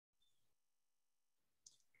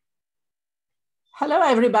Hello,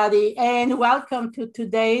 everybody, and welcome to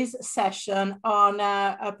today's session on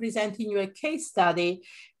presenting you a case study.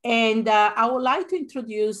 And I would like to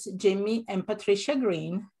introduce Jimmy and Patricia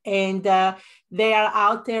Green, and they are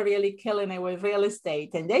out there really killing it with real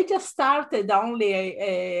estate. And they just started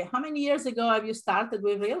only, how many years ago have you started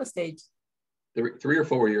with real estate? Three or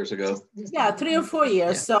 4 years ago. Yeah, 3 or 4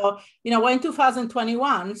 years. Yeah. So, we're in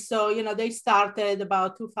 2021. So, they started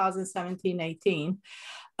about 2017, 18.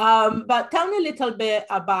 But tell me a little bit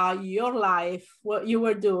about your life, what you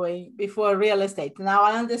were doing before real estate. Now,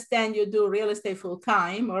 I understand you do real estate full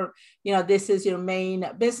time, or, this is your main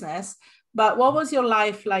business, but what was your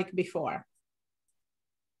life like before?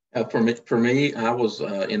 For me, I was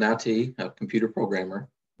in IT, a computer programmer.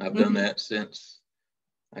 I've done that since,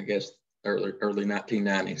 I guess, early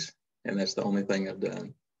 1990s, and that's the only thing I've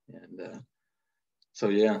done. And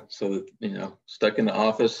so stuck in the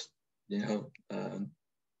office,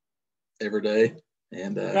 every day.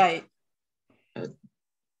 And right.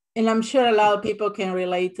 And I'm sure a lot of people can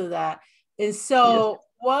relate to that. And so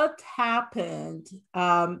what happened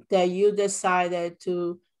that you decided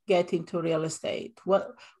to get into real estate?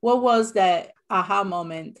 What was that aha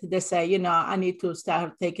moment that say, I need to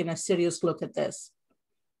start taking a serious look at this?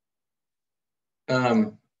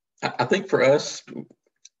 I think for us,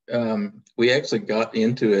 we actually got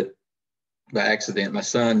into it by accident. My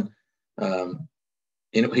son,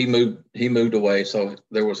 he moved away, so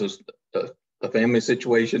there was a family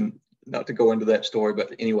situation. Not to go into that story,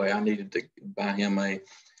 but anyway, I needed to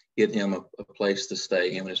get him a place to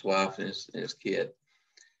stay, him and his wife and his kid.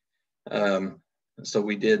 So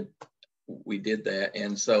we did that,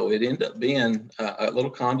 and so it ended up being a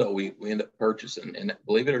little condo we ended up purchasing, and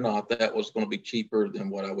believe it or not, that was going to be cheaper than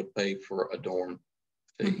what I would pay for a dorm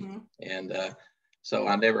fee. And so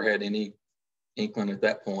I never had any inkling at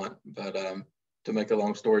that point, but to make a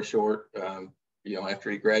long story short, after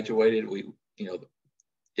he graduated,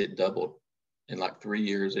 it doubled in like 3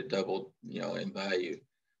 years. It doubled, in value.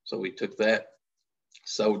 So we took that,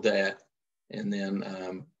 sold that, and then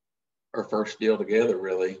our first deal together,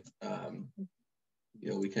 really,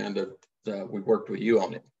 we kind of we worked with you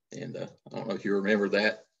on it, and I don't know if you remember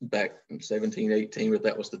that back in 17, 18, but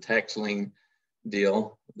that was the tax lien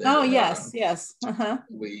deal. Yes.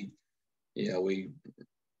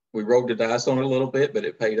 We rolled the dice on it a little bit, but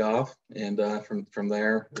it paid off. And from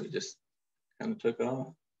there, we just kind of took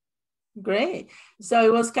off. Great. So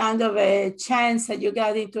it was kind of a chance that you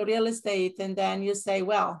got into real estate, and then you say,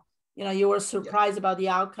 well, you were surprised about the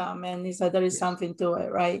outcome, and you said there is something to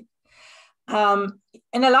it, right? And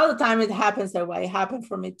a lot of the time it happens that way. It happened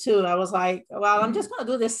for me too. I was like, well, I'm just going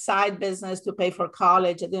to do this side business to pay for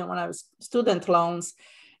college. I didn't want to have student loans.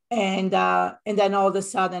 And then all of a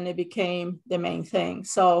sudden it became the main thing.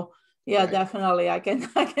 So yeah, right. Definitely I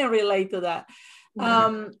can relate to that.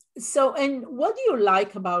 So, and what do you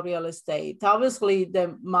like about real estate? Obviously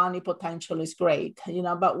the money potential is great,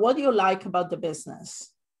 but what do you like about the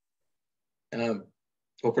business?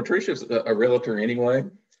 Well, Patricia's a realtor anyway.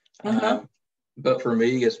 But for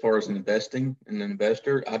me, as far as investing and an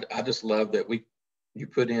investor, I just love that you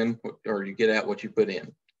put in or you get out what you put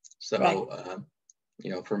in. So,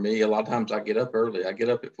 right. For me, a lot of times I get up early. I get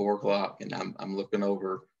up at 4 o'clock, and I'm looking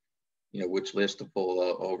over, which list to pull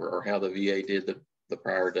over, or how the VA did the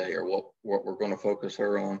prior day, or what we're going to focus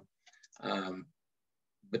her on.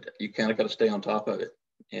 But you kind of got to stay on top of it,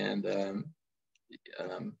 and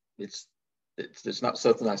it's not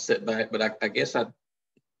something I sit back. But I guess to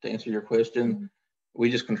answer your question, we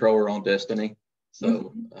just control our own destiny.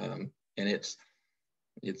 So, and it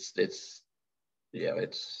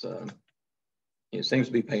seems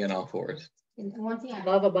to be paying off for us. And one thing I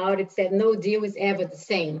love about it is that no deal is ever the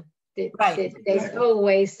same. Right. There's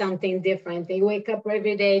always something different. They wake up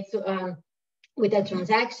every day with a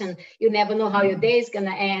transaction. You never know how your day is going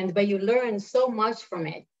to end, but you learn so much from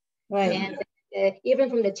it. Right. And even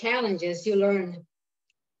from the challenges, you learn.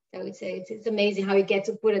 I would say it's amazing how you get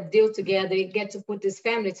to put a deal together. You get to put this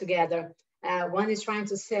family together. One is trying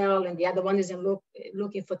to sell, and the other one is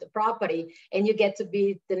looking for the property. And you get to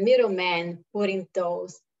be the middleman putting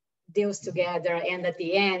those deals together. And at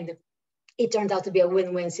the end, it turned out to be a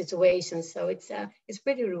win-win situation. So it's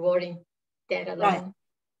pretty rewarding. That alone. Right.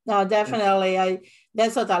 No, definitely.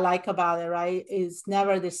 That's what I like about it. Right, it's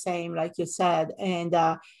never the same, like you said, and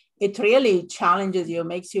it really challenges you,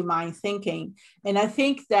 makes you mind thinking. And I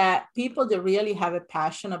think that people that really have a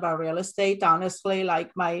passion about real estate, honestly,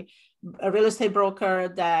 like a real estate broker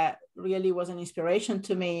that really was an inspiration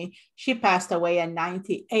to me, she passed away at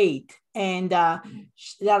 98. And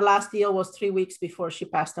their last deal was 3 weeks before she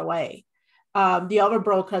passed away. The other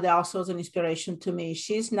broker that also is an inspiration to me,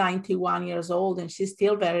 she's 91 years old and she's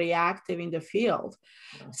still very active in the field.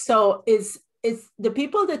 Yeah. So it's the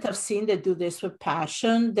people that I've seen that do this with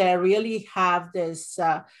passion, they really have this,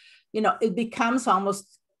 it becomes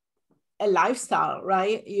almost a lifestyle,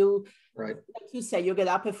 right? Like you say, you get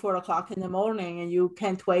up at 4 o'clock in the morning and you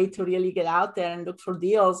can't wait to really get out there and look for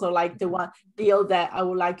deals, or like the one deal that I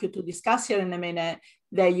would like you to discuss here in a minute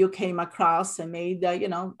that you came across and made,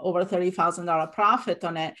 over $30,000 profit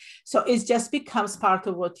on it. So it just becomes part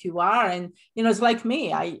of what you are. And, it's like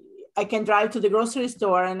me, I can drive to the grocery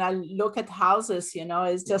store and I look at houses,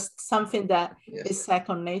 it's just something that is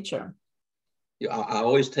second nature. Yeah, I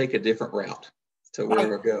always take a different route to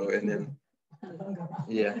where I go, and then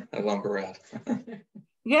a longer route.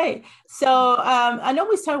 Great. So I know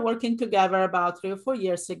we started working together about 3 or 4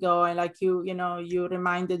 years ago, and like you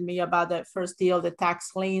reminded me about that first deal, the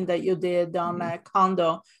tax lien that you did on a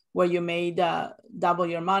condo where you made double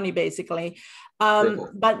your money basically.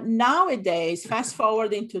 But nowadays, fast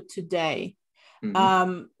forward into today,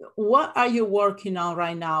 what are you working on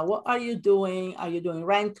right now? What are you doing? Are you doing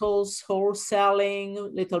rentals, wholesaling, a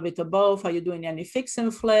little bit of both? Are you doing any fix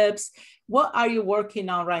and flips? What are you working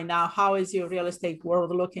on right now? How is your real estate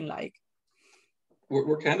world looking like?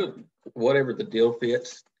 We're kind of whatever the deal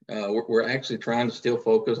fits. We're actually trying to still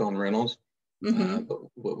focus on rentals. But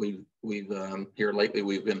what we've here lately,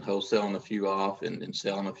 we've been wholesaling a few off and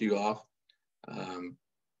selling a few off.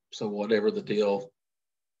 So whatever the deal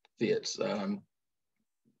fits. The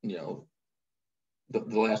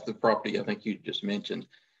last of the property I think you just mentioned,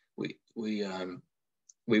 we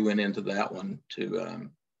went into that one to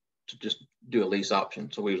just do a lease option.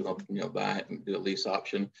 So we was going to buy it and do a lease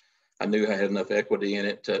option. I knew I had enough equity in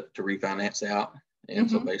it to refinance out, and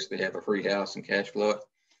so basically have a free house and cash flow it.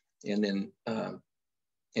 And then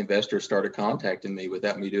investors started contacting me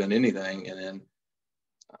without me doing anything, and then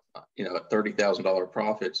at $30,000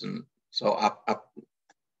 profits, and so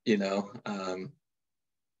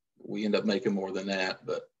we end up making more than that,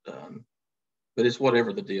 but it's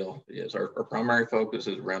whatever the deal is. Our primary focus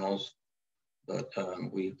is rentals, but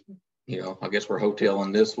I guess we're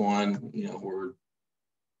hoteling this one. We're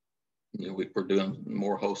doing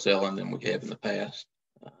more wholesaling than we have in the past.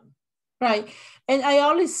 Right. And I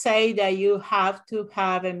always say that you have to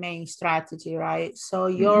have a main strategy, right? So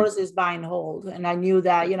yours is buy and hold. And I knew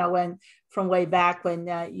that, when from way back when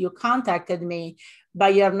you contacted me,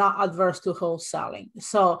 but you're not adverse to wholesaling.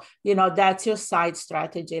 So, that's your side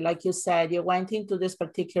strategy. Like you said, you went into this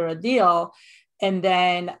particular deal and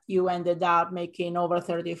then you ended up making over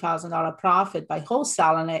 $30,000 profit by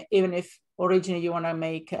wholesaling it, even if originally you want to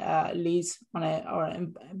make a lease on it or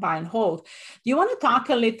buy and hold. Do you want to talk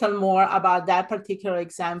a little more about that particular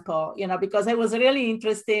example? Because it was really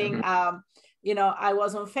interesting. I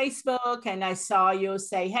was on Facebook and I saw you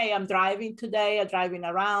say, hey, I'm driving today, I'm driving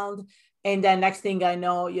around. And then next thing I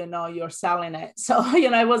know, you're selling it. So,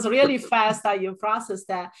 it was really fast how you processed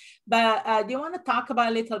that. But do you want to talk about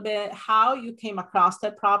a little bit how you came across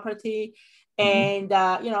that property and,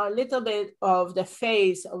 a little bit of the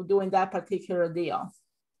phase of doing that particular deal?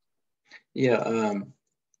 Yeah,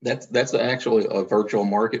 that's actually a virtual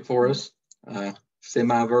market for us,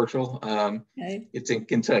 semi-virtual. Okay. It's in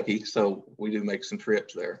Kentucky, so we do make some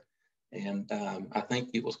trips there. And I think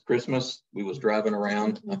it was Christmas. We was driving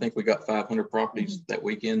around. I think we got 500 properties that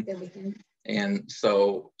weekend. And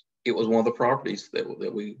so it was one of the properties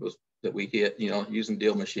that we hit, using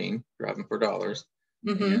Deal Machine, driving for dollars.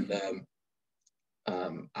 And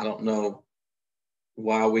I don't know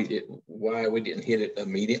why we didn't hit it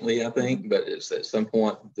immediately, I think, but it's at some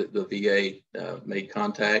point the VA made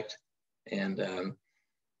contact and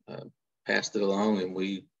passed it along, and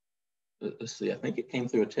we. Let's see, I think it came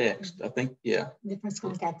through a text. I think, The first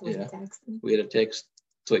contact was a text. We had a text.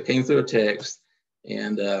 So it came through a text.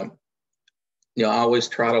 And, I always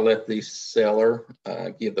try to let the seller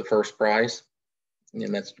give the first price.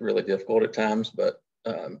 And that's really difficult at times. But,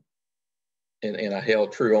 and I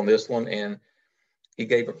held true on this one. And he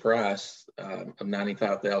gave a price of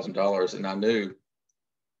 $95,000. And I knew,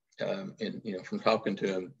 from talking to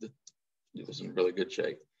him, that it was in really good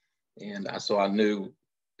shape. And so I knew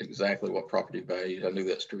exactly what property value. I knew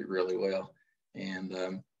that street really well.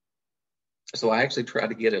 And so I actually tried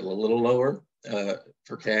to get it a little lower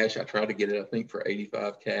for cash. I tried to get it, I think, for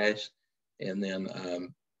 85 cash. And then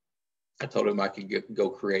I told him I could go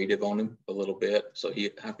creative on him a little bit. So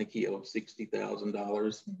I think he owed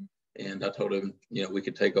 $60,000. And I told him, we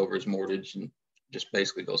could take over his mortgage and just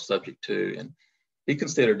basically go subject to. And he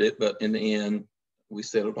considered it, but in the end, we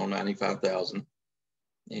settled on $95,000.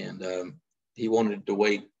 And he wanted to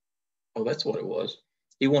wait. Oh, that's what it was.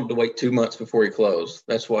 he wanted to wait 2 months before he closed.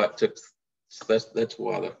 That's why it took. That's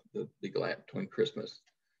why the big gap between Christmas.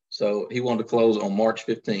 So he wanted to close on March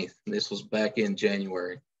 15th, and this was back in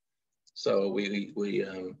January. So we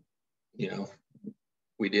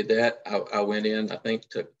did that. I went in, I think,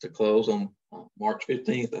 to close on March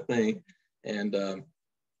 15th, I think. And,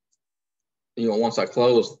 once I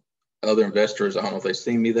closed, other investors, I don't know if they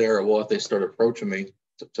seen me there or what, they started approaching me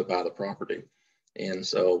to buy the property. And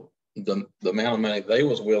so the amount of money they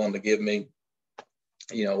was willing to give me,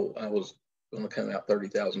 I was going to come out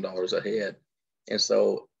 $30,000 ahead. And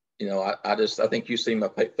so, I think you see my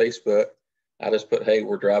Facebook. I just put, hey,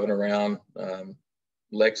 we're driving around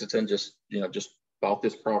Lexington, just bought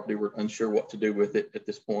this property. We're unsure what to do with it at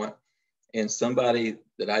this point. And somebody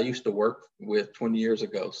that I used to work with 20 years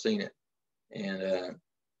ago seen it. And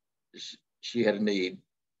she had a need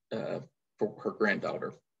for her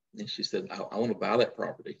granddaughter. And she said, I want to buy that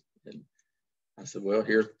property. And I said, well,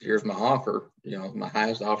 here's my offer. My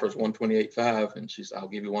highest offer is $128,500. And she said, I'll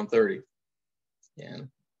give you $130,000. And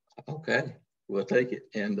okay, we'll take it.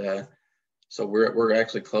 And so we're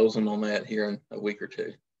actually closing on that here in a week or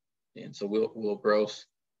two. And so we'll gross,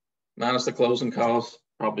 minus the closing costs,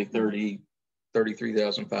 probably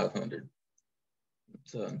 $33,500.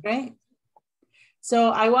 Great.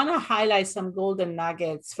 So I want to highlight some golden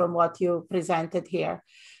nuggets from what you presented here.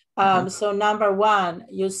 So number one,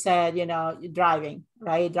 you said, you're driving,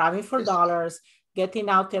 right? Driving for dollars, getting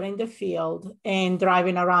out there in the field and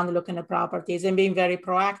driving around looking at properties and being very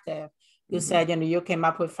proactive. You said, you came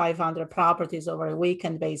up with 500 properties over a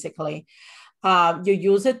weekend, basically. You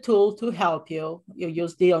use a tool to help you. You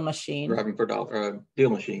use Deal Machine. Driving for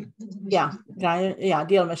Deal Machine. Yeah,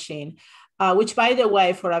 Deal Machine. Which, by the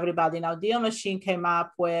way, for everybody now, Deal Machine came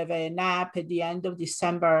up with an app at the end of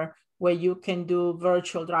December where you can do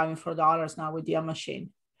virtual driving for dollars now with Deal Machine.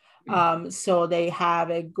 So they have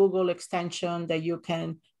a Google extension that you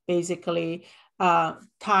can basically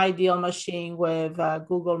tie Deal Machine with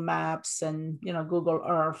Google Maps and Google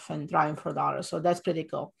Earth and driving for dollars. So that's pretty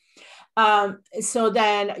cool. So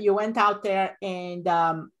then you went out there and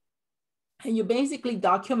you basically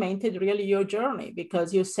documented really your journey,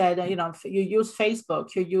 because you said, you use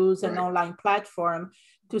Facebook, you use an online platform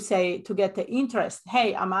to get the interest.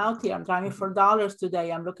 Hey, I'm out here, I'm driving for dollars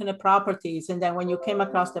today, I'm looking at properties. And then when you came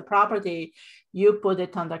across the property, you put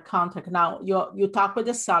it under contract. Now you talk with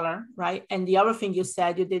the seller, right? And the other thing you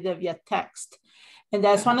said, you did it via text. And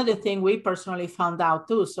that's one of the things we personally found out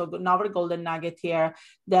too. So another golden nugget here,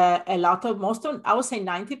 that I would say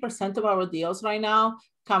 90% of our deals right now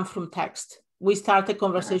come from text. We start a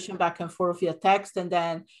conversation back and forth via text, and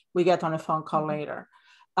then we get on a phone call later.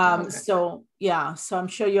 So I'm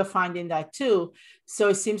sure you're finding that too. So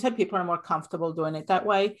it seems that people are more comfortable doing it that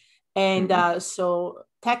way. And so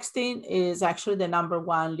texting is actually the number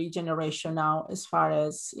one lead generation now, as far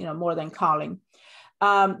as, more than calling.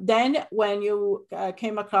 Then when you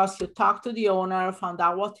came across, you talked to the owner, found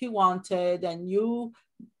out what he wanted, and you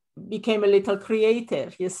became a little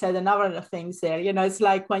creative. You said a number of things there. It's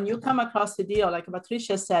like when you come across a deal, like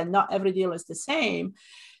Patricia said, not every deal is the same.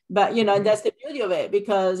 But, and that's the beauty of it,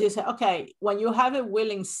 because you say, okay, when you have a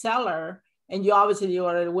willing seller and you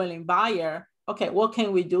are a willing buyer, okay, what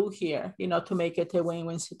can we do here, to make it a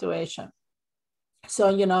win-win situation?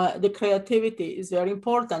 So, the creativity is very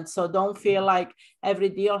important. So don't feel like every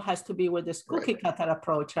deal has to be with this cookie cutter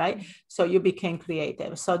approach, right? So you became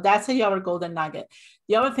creative. So that's your golden nugget.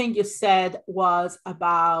 The other thing you said was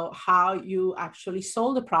about how you actually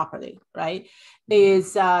sold the property, right?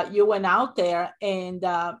 Is you went out there and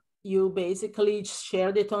you basically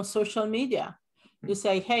shared it on social media. You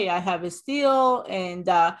say, hey, I have this deal, and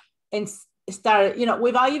start,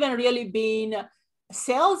 without even really being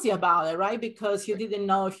salesy about it, right? Because you didn't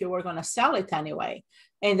know if you were going to sell it anyway.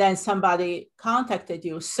 And then somebody contacted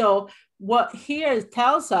you. So what here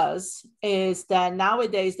tells us is that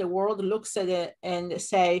nowadays the world looks at it and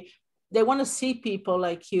say, they want to see people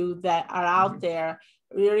like you that are out there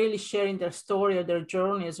really sharing their story or their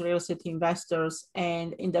journey as real estate investors.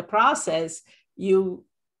 And in the process,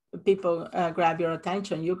 people grab your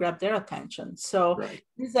attention, you grab their attention. So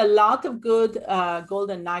there's a lot of good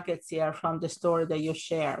golden nuggets here from the story that you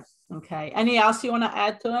shared. Okay. Any else you want to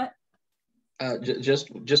add to it?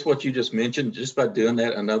 Just what you just mentioned, just by doing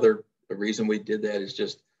that, another reason we did that is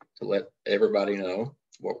just to let everybody know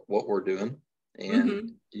what we're doing.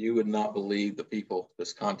 And you would not believe the people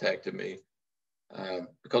that's contacted me,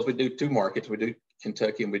 because we do two markets. We do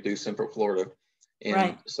Kentucky and we do Central Florida.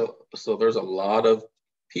 And so there's a lot of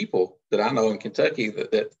people that I know in Kentucky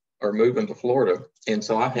that are moving to Florida. And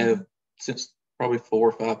so I have, since probably 4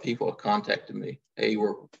 or 5 people have contacted me. Hey,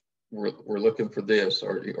 we're we're looking for this,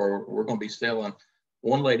 or we're going to be selling.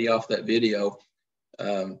 One lady off that video,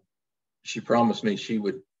 she promised me she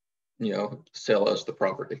would, sell us the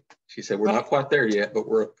property. She said, we're not quite there yet, but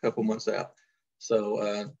we're a couple months out.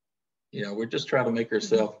 So, we're just trying to make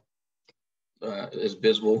ourselves as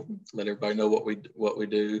visible, let everybody know what we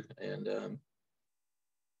do. And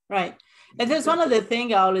right. And that's one of the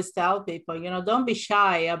things I always tell people, don't be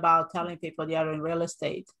shy about telling people they are in real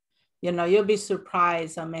estate. You'll be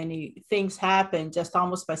surprised how many things happen just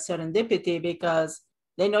almost by serendipity, because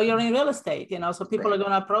they know you're in real estate, so people are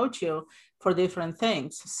going to approach you for different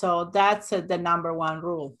things. So that's the number one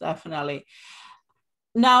rule, definitely.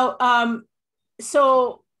 Now,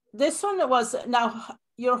 so this one was, now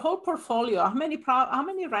your whole portfolio, how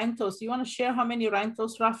many rentals? Do you want to share how many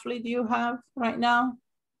rentals roughly do you have right now?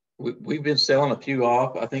 We've been selling a few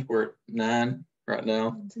off. I think we're 9 right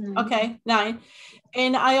now. Okay, 9.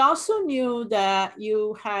 And I also knew that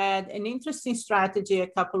you had an interesting strategy a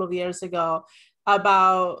couple of years ago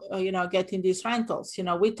about, getting these rentals.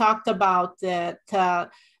 We talked about that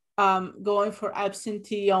going for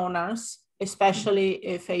absentee owners, especially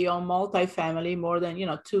if they own multifamily, more than,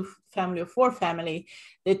 2 family or 4 family,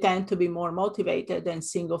 they tend to be more motivated than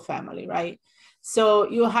single family, right? So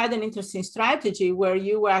you had an interesting strategy where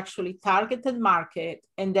you were actually targeted market,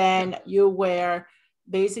 and then you were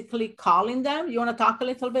basically calling them. You want to talk a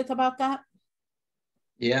little bit about that?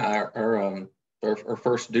 Yeah, our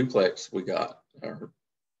first duplex we got,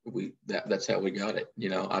 that's how we got it.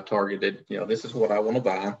 I targeted, this is what I want to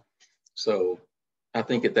buy. So I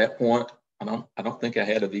think at that point, I don't think I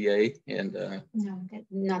had a VA, and no,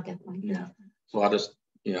 not that point. Yeah. So I just,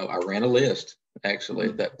 I ran a list actually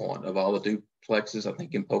at that point of all the duplexes, I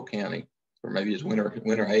think in Polk County, or maybe it's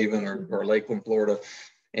Winter Haven or Lakeland, Florida.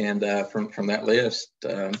 And from that list,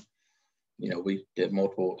 we did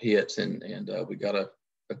multiple hits, and we got a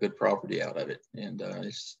good property out of it. And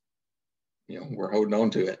it's, we're holding on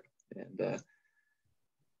to it, and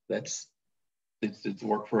it's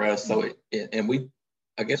worked for us. So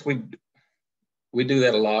I guess we do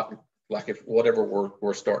that a lot. Like if whatever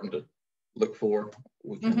we're starting to look for,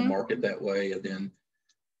 we kind of market that way, and then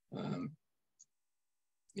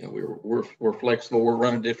we're flexible. We're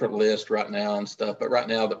running different lists right now and stuff, but right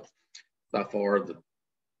now by far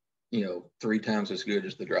 3 times as good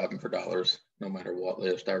as the driving for dollars. No matter what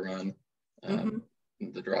list I run,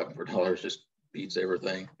 the driving for dollars just beats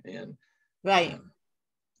everything. And right.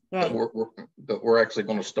 But we're actually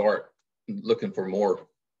going to start looking for more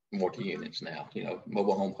multi-units now.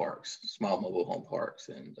 Mobile home parks, small mobile home parks,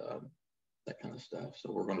 and that kind of stuff.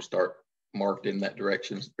 So we're going to start marketing that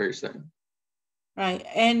direction very soon. Right.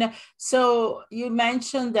 And so you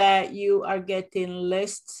mentioned that you are getting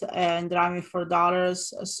lists and driving for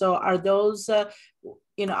dollars. So are those,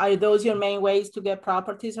 are those your main ways to get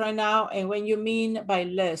properties right now? And when you mean by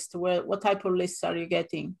list, what type of lists are you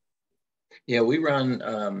getting? Yeah, we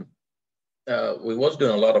run, we was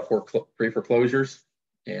doing a lot of pre-foreclosures,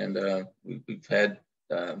 and we've had,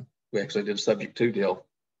 we actually did a subject to deal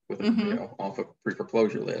with, off a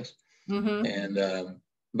pre-foreclosure list. And,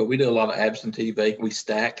 but we do a lot of absentee vacant. We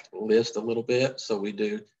stack list a little bit. So we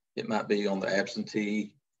do, it might be on the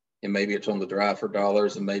absentee, and maybe it's on the drive for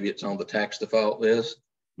dollars, and maybe it's on the tax default list.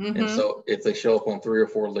 And so if they show up on 3 or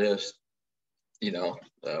 4 lists, we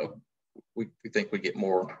think we get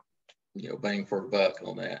more, bang for a buck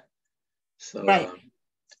on that. So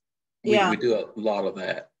we do a lot of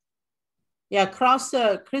that. Yeah,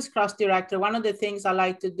 crisscross director. One of the things I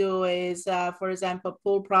like to do is, for example,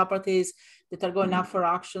 pull properties that are going up for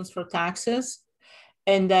auctions for taxes.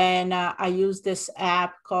 And then I use this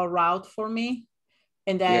app called Route for Me,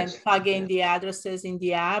 and then plug in the addresses in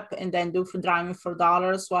the app, and then do for driving for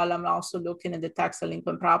dollars while I'm also looking at the tax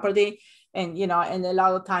delinquent property. And, and a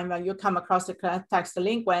lot of time when you come across the tax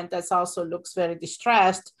delinquent, that also looks very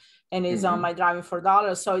distressed and is on my driving for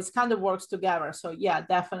dollars. So it's kind of works together. So yeah,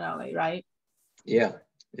 definitely. Right. Yeah.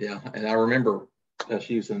 And I remember us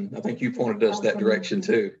using, I think you pointed us that direction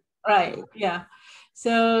too. Right. So. Yeah.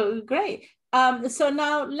 So great. So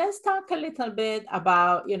now let's talk a little bit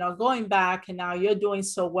about, going back, and now you're doing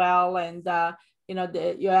so well, and,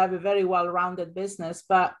 you have a very well-rounded business,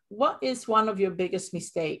 but what is one of your biggest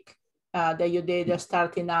mistake that you did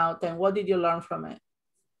starting out, and what did you learn from it?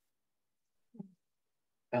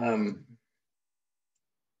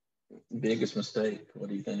 Biggest mistake, what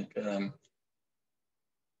do you think?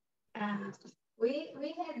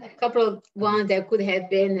 We had a couple of ones that could have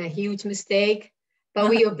been a huge mistake, but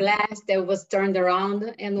we were blessed that it was turned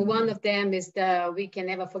around. And one of them is we can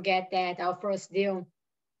never forget that our first deal,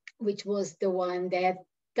 which was the one that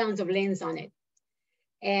tons of liens on it.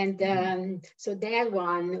 And so that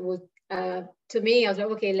one would, to me, I was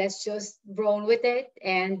like, okay, let's just roll with it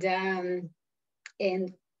and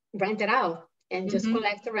rent it out and just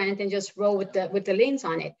collect the rent and just roll with the liens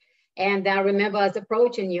on it. And I remember us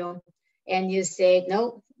approaching you, and you said,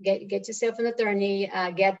 no, get yourself an attorney,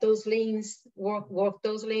 get those liens, work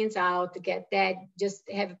those liens out, to get that, just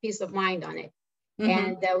have a peace of mind on it.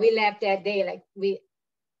 And we left that day, like we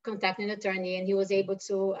contacted an attorney, and he was able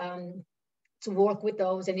to work with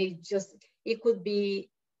those, and it could be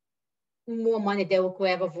more money than we could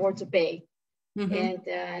ever afford to pay.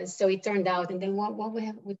 And so it turned out. And then what we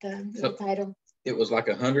have with the title? It was like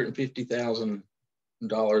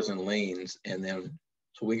 $150,000 in liens, and then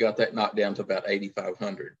so we got that knocked down to about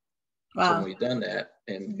 $8,500. Wow. So when we done that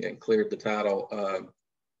and cleared the title,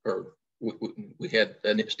 or we had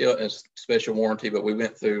still a special warranty, but we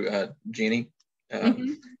went through Jenny,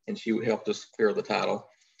 and she helped us clear the title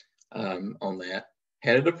on that.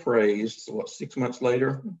 Had it appraised, 6 months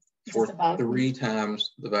later, for 3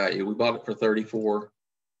 times the value. We bought it for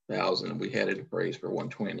 $34,000, and we had it appraised for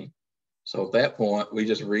 $120,000. So at that point, we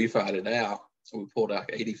just refied it out. So we pulled out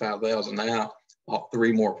 $85,000 out, bought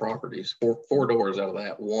 3 more properties, four doors out of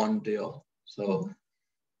that one deal. So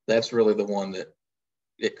that's really the one that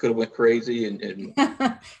it could have went crazy. And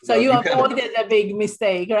so you avoided a big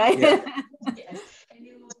mistake, right? Yeah. Yes. And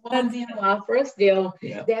it was one deal, our first deal,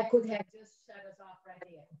 that could have just shut us off right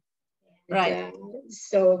there. Right.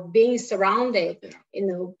 So being surrounded,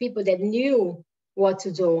 people that knew what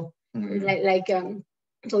to do,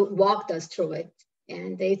 so walked us through it,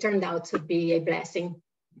 and they turned out to be a blessing.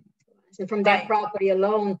 And from that property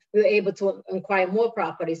alone, we were able to acquire more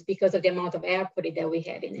properties because of the amount of equity that we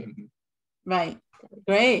had in it. Right.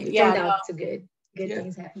 Great. It turned out to good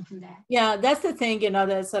things happen from that. Yeah, that's the thing,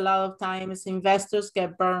 there's a lot of times investors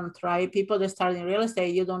get burned, right? People that start in real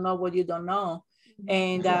estate, you don't know what you don't know.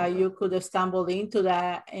 And you could have stumbled into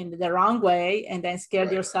that in the wrong way and then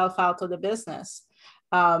scared yourself out of the business.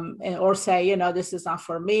 Or say, this is not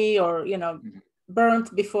for me, or,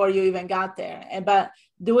 burnt before you even got there. But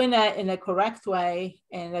doing that in a correct way,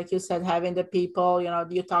 and like you said, having the people,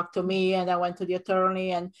 you talked to me and I went to the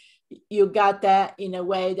attorney, and you got that in a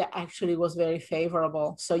way that actually was very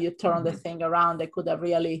favorable. So you turned the thing around that could have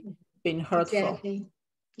really been hurtful. Exactly.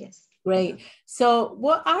 Yes. Great. So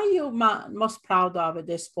what are you most proud of at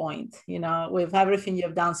this point, with everything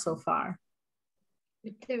you've done so far?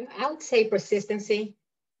 I would say persistency.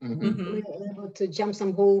 We were able to jump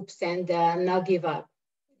some hoops and not give up.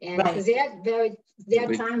 And because there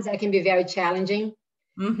are times that can be very challenging.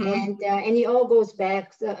 And it all goes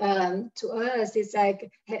back to us. It's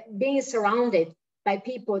like being surrounded by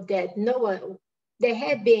people that know they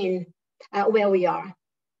have been where we are,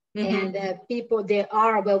 and people that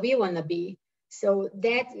are where we want to be. So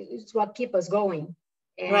that is what keeps us going.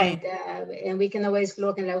 And and we can always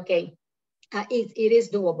look and okay, it is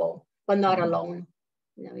doable, but not alone.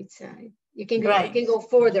 It's you can go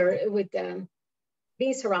further with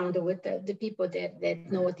being surrounded with the people that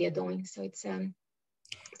know what they're doing. So it's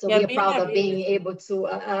so we are proud of being able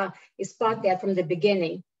to spot that from the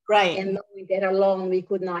beginning, right? And knowing that alone we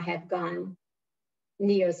could not have gone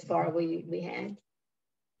near as far we had.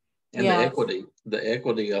 And the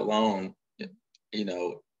equity alone,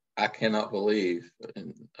 I cannot believe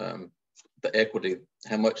the equity,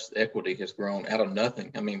 how much equity has grown out of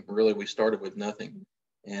nothing. I mean, really, we started with nothing,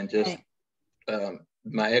 and just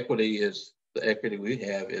my equity the equity we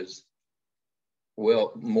have is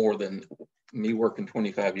well more than me working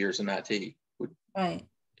 25 years in IT, right?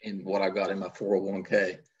 And what I got in my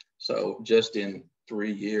 401k. So just in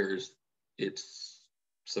 3 years, it's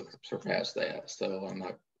surpassed that. So I'm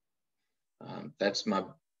not. That's my.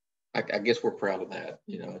 I guess we're proud of that.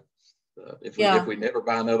 If we never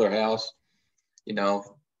buy another house,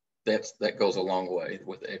 that goes a long way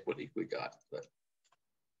with the equity we got. But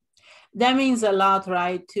that means a lot,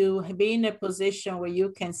 right? To be in a position where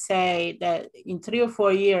you can say that in 3 or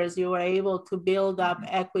 4 years, you were able to build up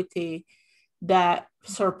equity that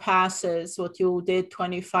surpasses what you did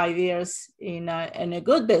 25 years in a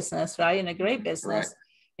good business, right? In a great business,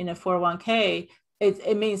 in a 401k,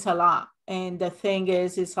 it means a lot. And the thing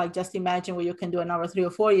is, it's like, just imagine what you can do in another 3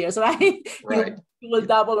 or 4 years, right? You will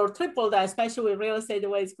double or triple that, especially with real estate, the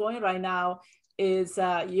way it's going right now is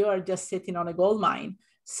you are just sitting on a gold mine.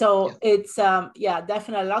 So it's,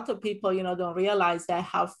 definitely a lot of people, don't realize that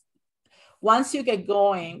once you get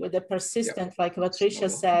going with the persistence, like Patricia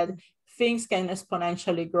said, things can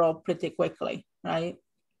exponentially grow pretty quickly, right?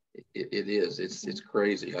 It is. It's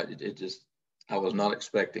crazy. I was not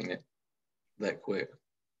expecting it that quick.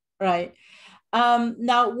 Right.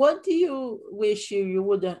 Now, what do you wish you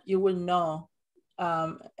would know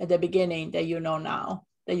at the beginning that you know now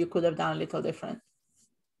that you could have done a little different?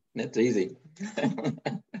 That's easy.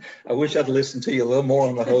 I wish I'd listened to you a little more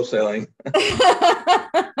on the wholesaling.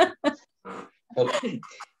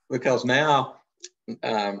 Because now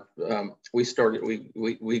we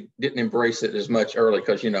didn't embrace it as much early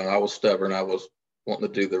because, I was stubborn. I was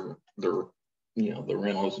wanting to do the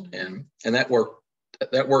rentals, and that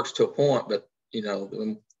works to a point, but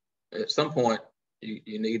at some point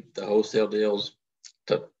you need the wholesale deals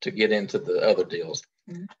to get into the other deals.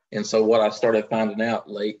 Mm-hmm. And so what I started finding out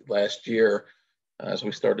late last year, as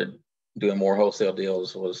we started doing more wholesale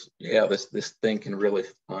deals, was this thing can really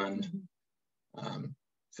fund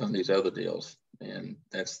these other deals. And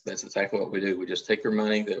that's exactly what we do. We just take our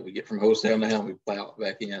money that we get from wholesale now and we plow it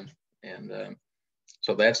back in. And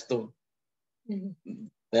so that's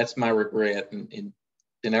my regret.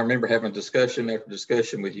 And I remember having discussion after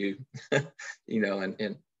discussion with you, and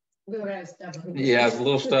we were very stubborn. Yeah, I was a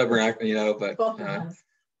little stubborn, but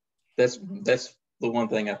that's the one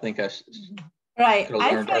thing I think I should. Right.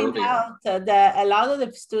 I find out that a lot of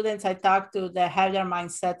the students I talk to that have their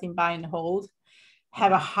mindset in buy and hold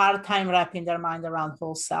have a hard time wrapping their mind around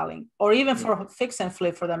wholesaling, or even for fix and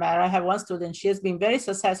flip for the matter. I have one student, she has been very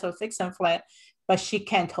successful fix and flip, but she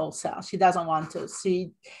can't wholesale. She doesn't want to.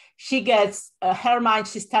 She gets her mind,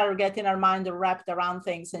 she started getting her mind wrapped around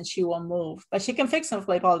things and she won't move, but she can fix and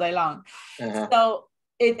flip all day long. Uh-huh. So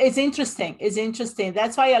it's interesting. It's interesting.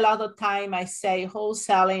 That's why a lot of time I say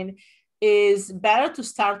wholesaling is better to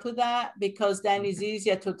start with that, because then it's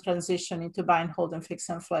easier to transition into buy and hold and fix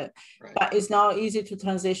and flip. Right. But it's not easy to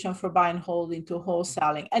transition from buy and hold into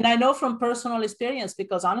wholesaling. And I know from personal experience,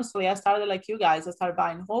 because honestly, I started like you guys, I started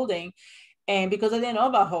buying and holding, and because I didn't know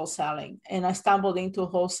about wholesaling, and I stumbled into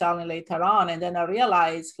wholesaling later on. And then I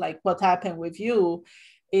realized, like, what happened with you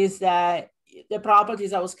is that the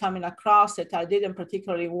properties I was coming across that I didn't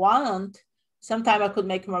particularly want, sometimes I could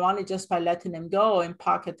make more money just by letting them go and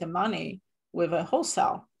pocket the money with a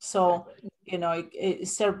wholesale. So, it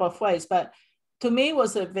served both ways. But to me, it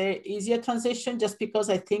was a very easier transition, just because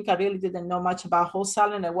I think I really didn't know much about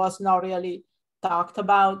wholesaling. It was not really talked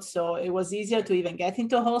about. So it was easier to even get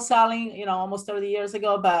into wholesaling, almost 30 years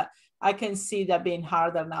ago. But I can see that being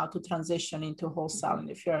harder now to transition into wholesaling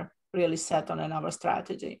if you're really set on another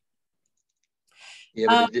strategy.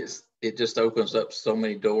 Yeah, but it just opens up so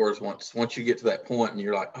many doors once you get to that point, and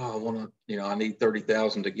you're like, oh, I want to, I need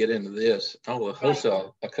 30,000 to get into this. Oh, well,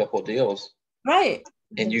 wholesale a couple of deals, right?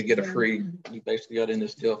 And you get you basically got in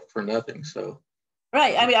this deal for nothing. So,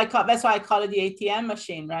 right. I mean, that's why I call it the ATM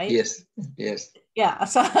machine, right? Yes. Yeah.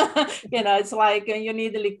 So, it's like you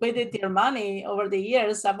need the liquidity or money. Over the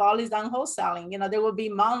years, I've always done wholesaling. There would be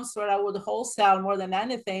months where I would wholesale more than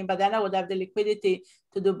anything, but then I would have the liquidity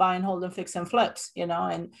to do buy and hold and fix and flips,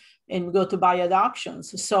 and go to buy at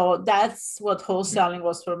auctions. So that's what wholesaling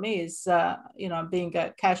was for me, is, being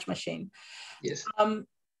a cash machine. Yes.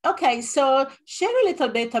 Okay, so share a little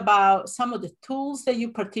bit about some of the tools that you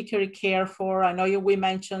particularly care for. I know we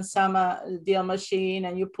mentioned some deal machine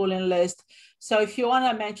and you pulling list. So if you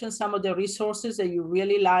want to mention some of the resources that you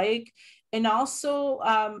really like, and also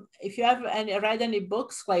if you have read any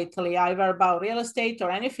books lately, either about real estate or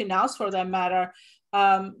anything else for that matter,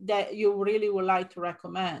 that you really would like to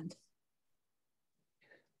recommend.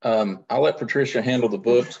 I'll let Patricia handle the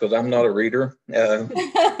books because I'm not a reader.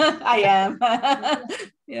 I am.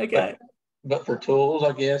 Okay. But for tools,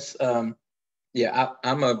 I guess, I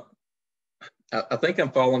think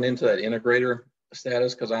I'm falling into that integrator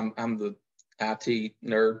status because I'm the IT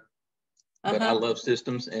nerd, but I love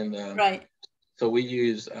systems, and right. So we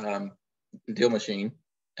use Deal Machine,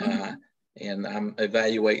 and I'm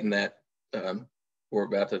evaluating that. We're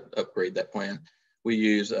about to upgrade that plan. We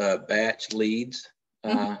use Batch Leads,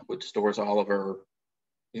 which stores all of our,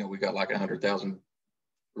 we got like 100,000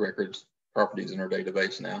 records, properties in our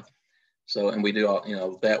database now. So, and we do all,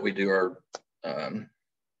 we do our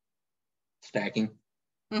stacking,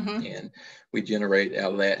 and we generate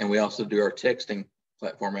out of that. And we also do our texting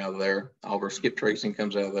platform out of there. All of our skip tracing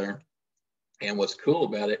comes out of there. And what's cool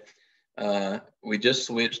about it, we just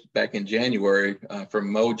switched back in January from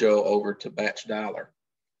Mojo over to Batch Dialer.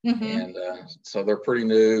 And so they're pretty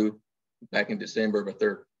new back in December, but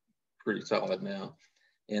they're pretty solid now.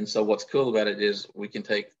 And so what's cool about it is we can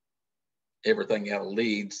take everything out of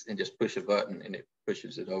leads and just push a button and it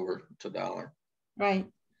pushes it over to Dialer. Right.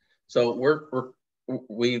 So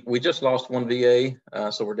we just lost one VA,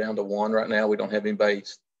 so we're down to one right now. We don't have anybody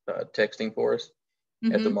texting for us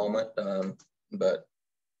at the moment, but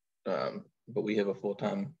we have a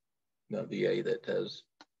full-time VA that does,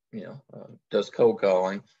 does cold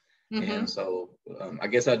calling. And so I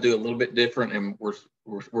guess I do a little bit different, and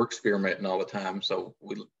we're experimenting all the time. So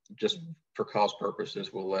we just for cost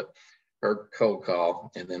purposes, we'll let her cold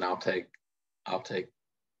call, and then I'll take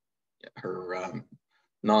her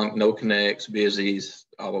no connects, busies,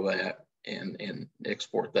 all of that, and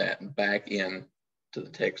export that back in to the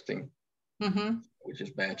texting, which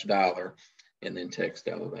is batch dialer, and then text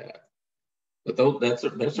out of that. But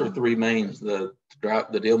that's our three mains: the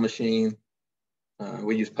deal machine.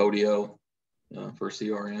 We use Podio for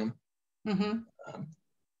CRM.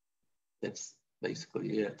 That's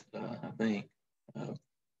basically it, I think.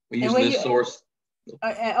 We use List Source.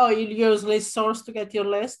 You use List Source to get your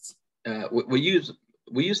lists? We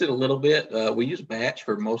use it a little bit. We use Batch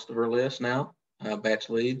for most of our lists now, Batch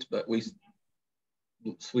leads, but we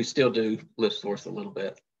still do List Source a little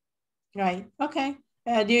bit. Right. Okay.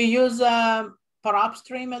 Do you use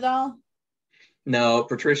PropStream at all? No,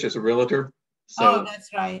 Patricia's a realtor. So,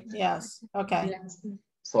 that's right. Yes. Okay.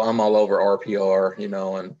 So I'm all over RPR, and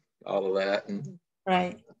all of that.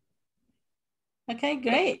 Right. Okay,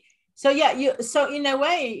 great. So yeah, so in a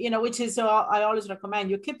way, which is I always recommend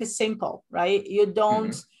you keep it simple, right? You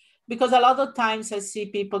don't, because a lot of times I see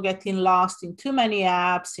people getting lost in too many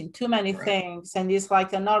apps, in too many things, and it's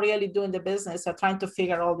like they're not really doing the business. They're trying to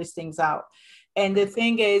figure all these things out. And the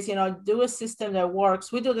thing is, do a system that works.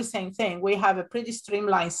 We do the same thing. We have a pretty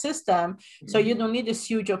streamlined system, so you don't need this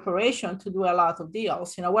huge operation to do a lot of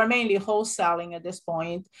deals. We're mainly wholesaling at this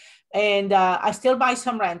point. And I still buy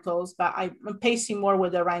some rentals, but I'm pacing more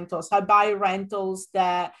with the rentals. I buy rentals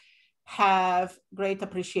that have great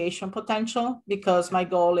appreciation potential, because my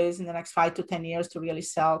goal is in the next 5 to 10 years to really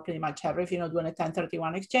sell pretty much everything, doing a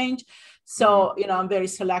 1031 exchange. So, I'm very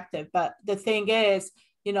selective. But the thing is,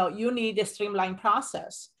 you need a streamlined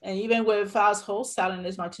process. And even with us wholesaling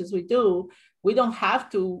as much as we do, we don't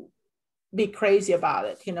have to be crazy about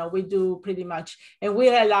it. We do pretty much, and we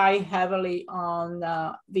rely heavily on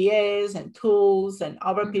VAs and tools and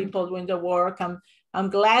other people doing the work. I'm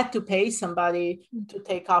glad to pay somebody to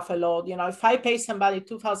take off a load. If I pay somebody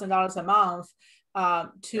 $2,000 a month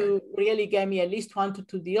to really get me at least 1 to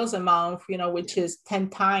 2 deals a month, which is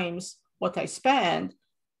 10 times what I spend,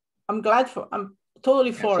 I'm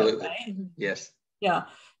totally for it, right? Yes. Yeah.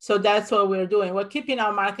 So that's what we're doing. We're keeping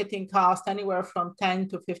our marketing cost anywhere from 10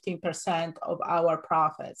 to 15% of our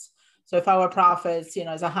profits. So if our profits,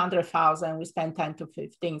 is 100,000, we spend 10 to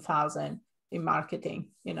 15,000 in marketing,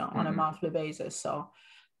 on a monthly basis. So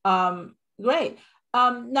great.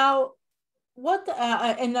 Now, what,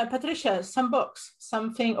 and Patricia, some books,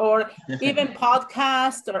 something, or even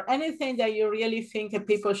podcast or anything that you really think that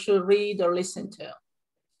people should read or listen to?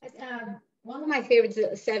 One of my favorites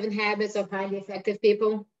is 7 Habits of Highly Effective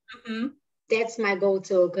People. That's my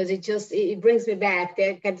go-to, because it brings me back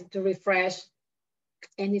there, kind of to refresh.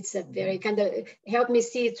 And it's a very kind of help me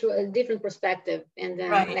see it through a different perspective, and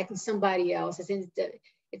like somebody else.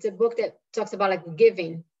 It's a book that talks about like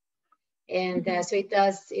giving. And so it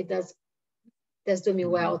does do me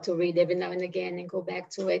well to read every now and again and go back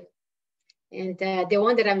to it. And the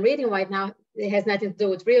one that I'm reading right now, it has nothing to do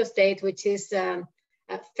with real estate, which is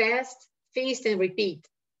Fast, Feast, and Repeat.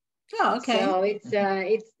 Oh, okay. So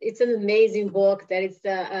it's an amazing book that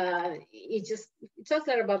it talks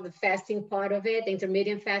a lot about the fasting part of it, the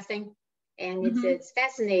intermittent fasting, and it's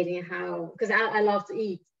fascinating how, because I love to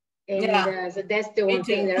eat, and so that's the one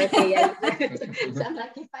thing that so I'm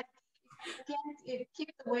like, if I can't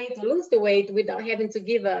keep the weight, lose the weight without having to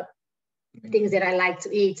give up things that I like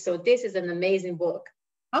to eat. So this is an amazing book.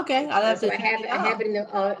 Okay, I'll have to I have it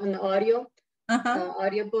on the audio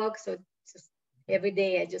book. So just every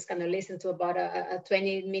day I just kind of listen to about a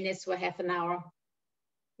 20 minutes to a half an hour,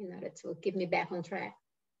 that will keep me back on track.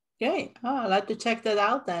 Great. I'd like to check that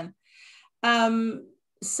out then.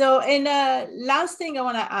 So, and last thing I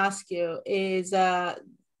want to ask you is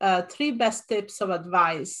 3 best tips of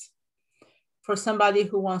advice for somebody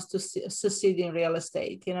who wants to succeed in real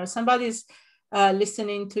estate. Somebody's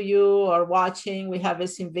listening to you or watching. We have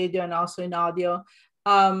this in video and also in audio.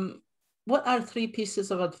 What are 3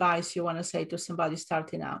 pieces of advice you want to say to somebody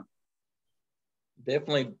starting out?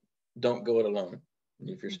 Definitely don't go it alone.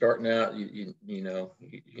 If you're starting out, you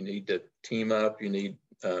need to team up. You need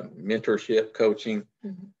mentorship, coaching,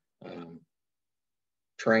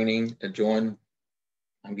 training, and join.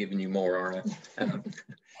 I'm giving you more, aren't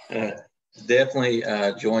I? Definitely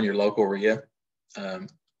join your local RIA.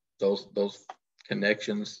 Those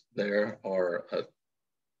connections there are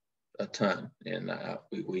a ton, and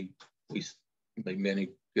we made many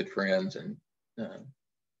good friends and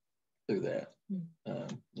through that.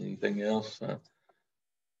 Anything else?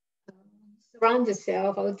 surround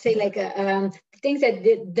yourself. I would say like things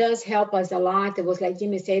that does help us a lot. It was like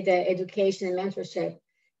Jimmy said, the education and mentorship,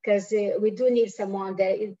 because we do need someone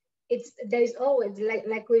that there's always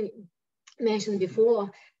like we mentioned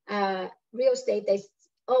before, real estate, there's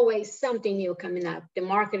always something new coming up. The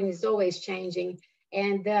marketing is always changing.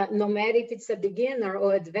 And no matter if it's a beginner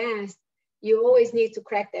or advanced, you always need to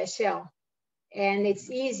crack that shell. And it's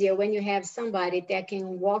easier when you have somebody that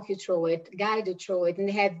can walk you through it, guide you through it, and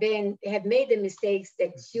have made the mistakes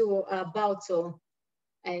that you are about to.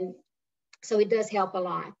 And so it does help a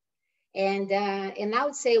lot. And I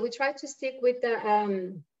would say we try to stick with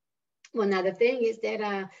the, one other thing is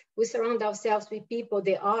that we surround ourselves with people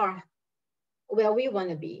that are where we want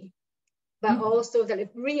to be, but also the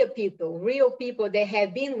real people that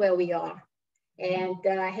have been where we are and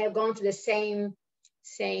have gone through the same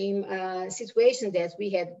situation that we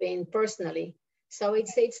have been personally. So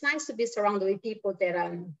it's nice to be surrounded with people that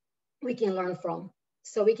we can learn from,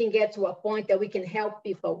 so we can get to a point that we can help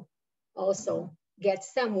people also get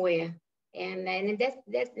somewhere. And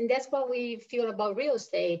that's what we feel about real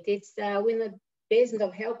estate. It's we're in the business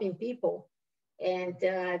of helping people. And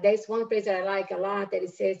there's one phrase that I like a lot that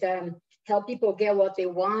it says, help people get what they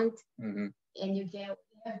want, and help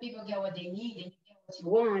people get what they need, and you get what you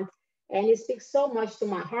want. And it speaks so much to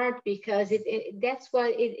my heart, because that's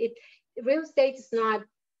what real estate is not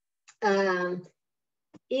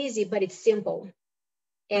easy, but it's simple.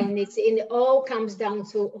 And it all comes down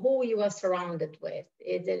to who you are surrounded with.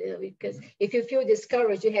 Because if you feel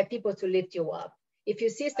discouraged, you have people to lift you up. If you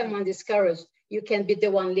see someone discouraged, you can be the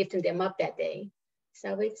one lifting them up that day.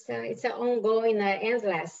 So it's an ongoing,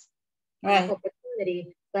 endless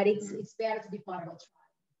opportunity. But it's better to be part of a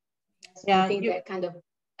tribe. Yeah, I think that kind of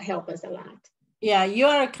help us a lot. Yeah,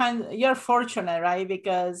 you're fortunate, right?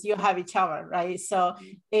 Because you have each other, right? So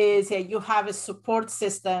you have a support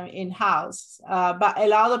system in-house, but a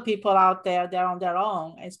lot of people out there, they're on their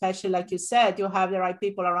own, especially like you said, you have the right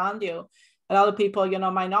people around you. A lot of people,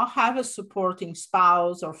 might not have a supporting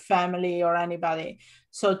spouse or family or anybody.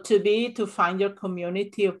 So to find your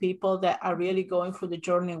community of people that are really going through the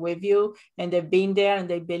journey with you, and they've been there and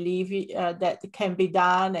they believe that it can be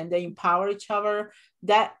done, and they empower each other,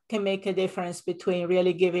 that can make a difference between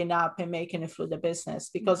really giving up and making it through the business.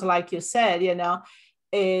 Because like you said,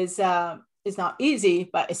 it's not easy,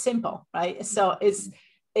 but it's simple, right? So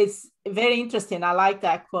it's very interesting. I like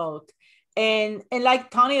that quote. And like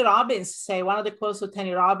Tony Robbins say, one of the quotes of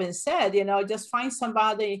Tony Robbins said, just find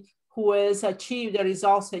somebody who has achieved the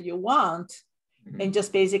results that you want, and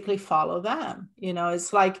just basically follow them.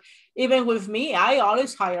 It's like, even with me, I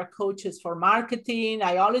always hire coaches for marketing.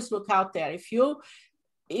 I always look out there.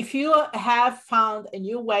 If you have found a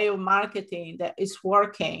new way of marketing that is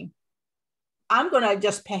working, I'm going to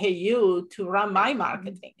just pay you to run my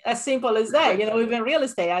marketing. As simple as that. Even real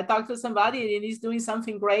estate, I talked to somebody and he's doing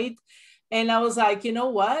something great. And I was like, you know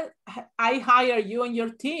what? I hire you and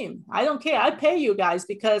your team. I don't care. I pay you guys,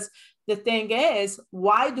 because the thing is,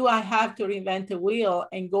 why do I have to reinvent the wheel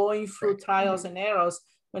and going through trials and errors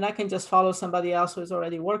when I can just follow somebody else who's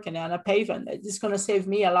already working on a pavement? It's going to save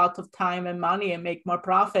me a lot of time and money and make more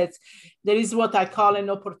profits. There is what I call an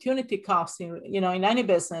opportunity cost in any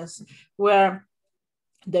business, where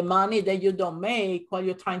the money that you don't make while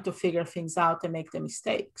you're trying to figure things out and make the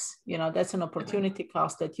mistakes, that's an opportunity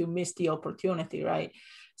cost, that you miss the opportunity, right?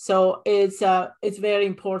 So it's very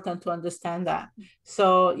important to understand that.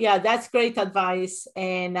 So yeah, that's great advice.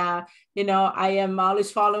 And I am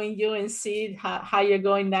always following you and see how you're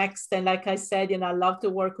going next. And like I said, I love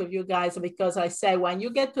to work with you guys, because I say, when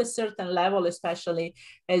you get to a certain level, especially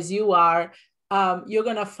as you are, you're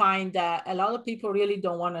going to find that a lot of people really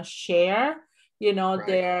don't want to share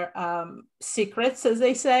their secrets, as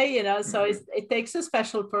they say, so it takes a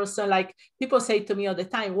special person. Like people say to me all the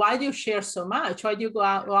time, why do you share so much? Why do you go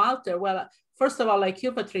out there? Well, first of all, like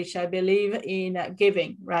you, Patricia, I believe in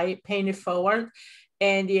giving, right? Paying it forward.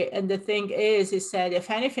 And the thing is, he said, if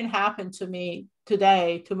anything happened to me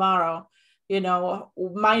today, tomorrow,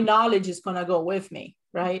 my knowledge is going to go with me,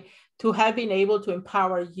 right? To have been able to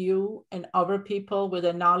empower you and other people with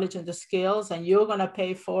the knowledge and the skills, and you're going to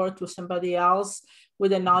pay forward to somebody else with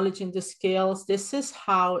the knowledge and the skills. This is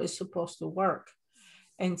how it's supposed to work.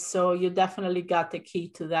 And so you definitely got the key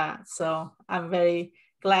to that. So I'm very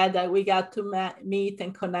glad that we got to meet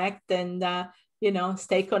and connect and,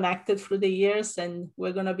 stay connected through the years. And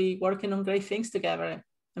we're going to be working on great things together,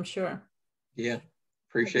 I'm sure. Yeah.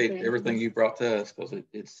 Appreciate everything you brought to us, because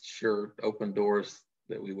it's sure opened doors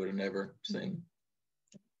that we would have never seen.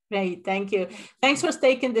 Great, thank you. Thanks for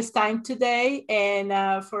taking this time today.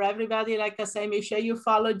 And for everybody, like I say, make sure you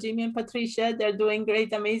follow Jimmy and Patricia. They're doing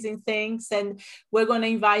great, amazing things. And we're going to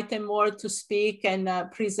invite them more to speak and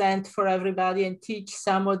present for everybody and teach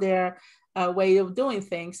some of their way of doing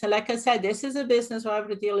things. And like I said, this is a business where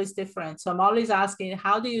every deal is different. So I'm always asking,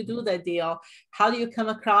 how do you do that deal? How do you come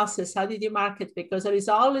across this? How did you market? Because there is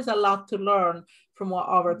always a lot to learn from what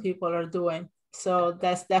other people are doing. So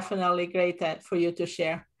that's definitely great for you to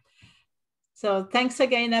share. So thanks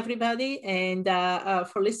again, everybody, and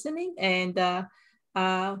for listening. And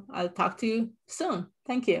I'll talk to you soon.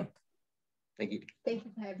 Thank you. Thank you. Thank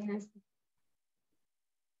you for having us.